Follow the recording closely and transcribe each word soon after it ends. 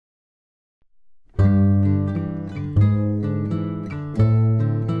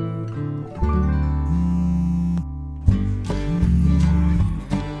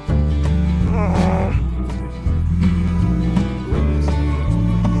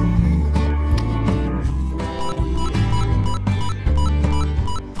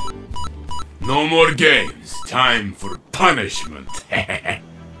No more games. Time for punishment.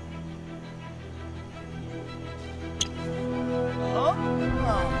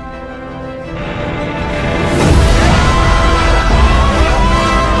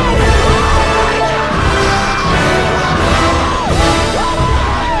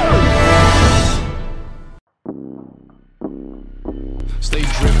 Stay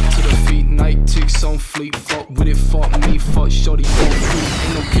dripped to the feet, night ticks on fleet. Fuck with it, fuck me, fuck shorty, don't freak.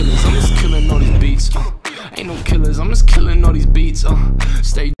 Ain't no killers, I'm just killing all these beats. Ain't no killers, I'm just killing all these beats.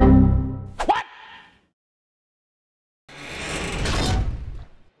 Stay. What?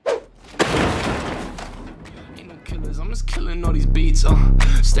 Ain't no killers, I'm just killing all these beats.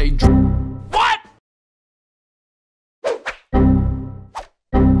 Stay. What?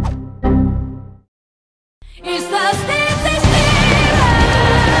 It's the stage.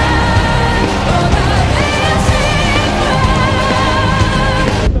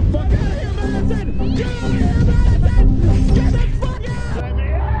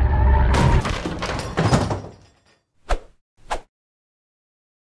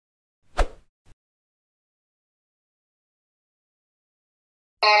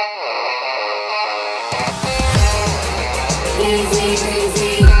 Breezy,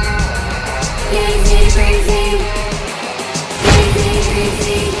 breezy, breezy, breezy, breezy,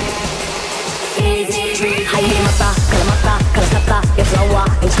 breezy, breezy. 하이마다, 그라마다, 그라카다, 예스러워,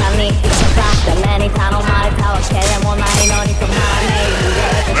 인찬이, 익숙다, 달래니 단어말을 타워시게 원하이 너니 또 말하네.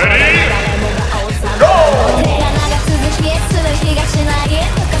 내가 나가 수줍기에 쓰러기가 신나게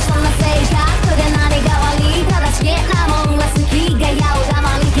똑같은 메시지가 그래 나를 가와리 다다시게 나 뭔가 쓰기가 야우다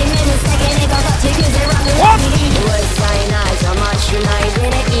많이 기면은 세계 내가 같이 그제 락을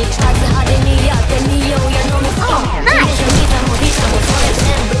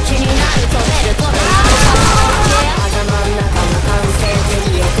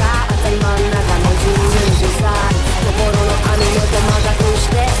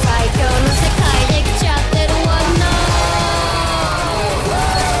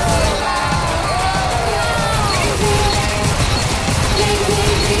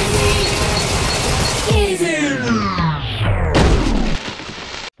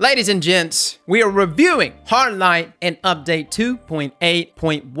Ladies and gents, we are reviewing HOLIC and update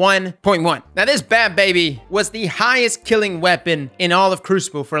 2.8.1.1. Now this bad baby was the highest killing weapon in all of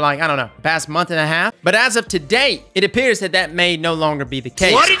Crucible for like, I don't know, the past month and a half. But as of today, it appears that that may no longer be the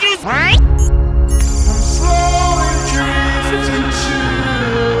case. What did you say?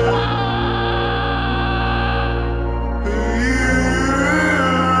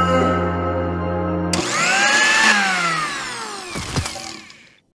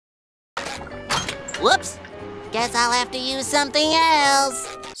 Whoops. Guess I'll have to use something else.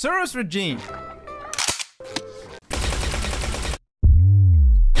 Service regime.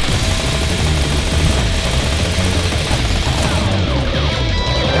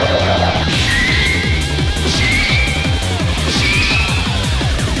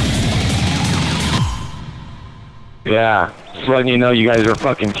 Yeah, just letting you know you guys are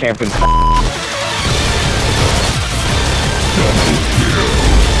fucking camping.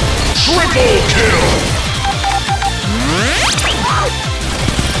 Triple kill!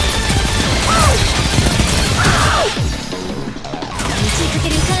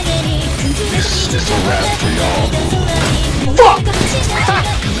 This is a wrap for y'all. Fuck!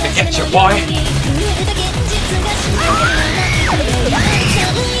 I get you, boy!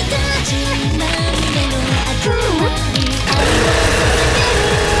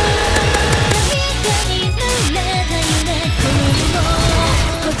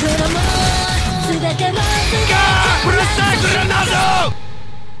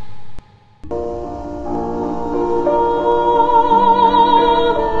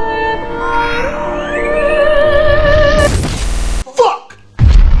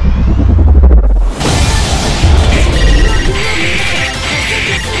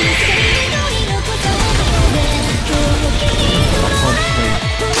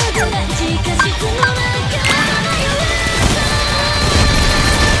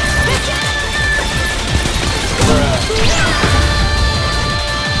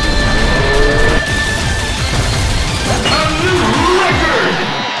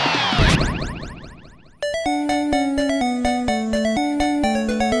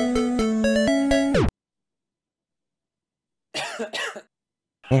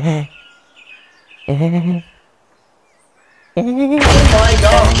 Oh my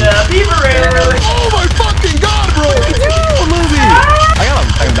god, beaver air! Oh my fucking god, bro! Oh, movie! I got him.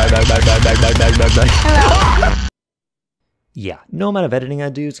 Hello. Yeah, no amount of editing I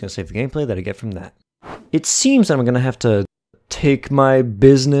do is going to save the gameplay that I get from that. It seems that I'm going to have to take my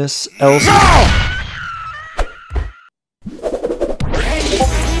business elsewhere.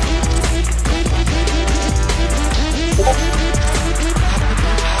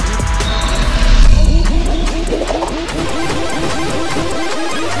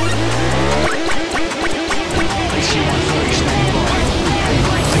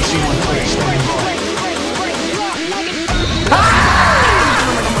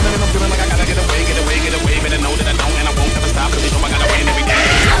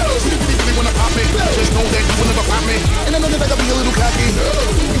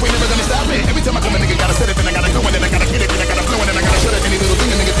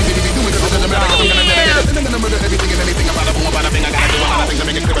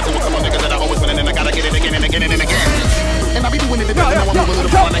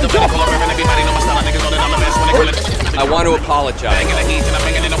 I want to apologize.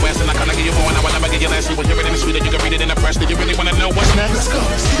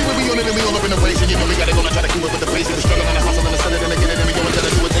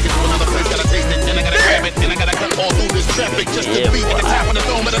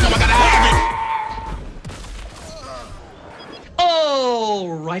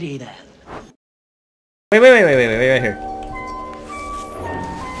 Alrighty then. Wait here.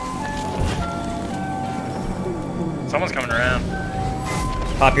 Someone's coming around.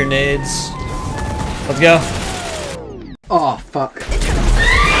 Pop your nades. Let's go. Oh, fuck.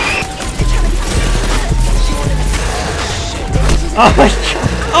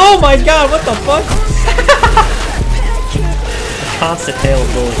 Oh my god, what the fuck? A constant hail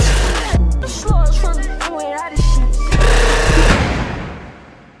of bullets.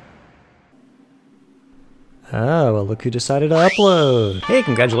 Oh, well look who decided to upload. Hey,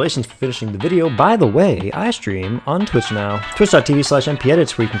 congratulations for finishing the video. By the way, I stream on Twitch now.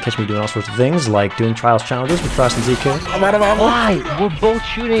 Twitch.tv/mpedits, where you can catch me doing all sorts of things, like doing trials challenges with Frost and ZK. I'm out of ammo. Why? We're both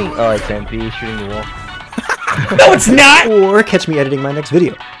shooting. Oh, it's MP shooting the wall. No, it's not! Or catch me editing my next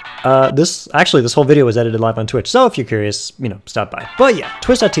video. This whole video was edited live on Twitch, so if you're curious, stop by. But yeah,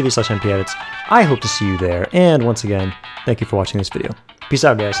 twitch.tv/mpedits. I hope to see you there, and once again, thank you for watching this video. Peace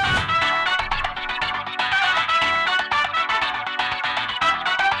out, guys.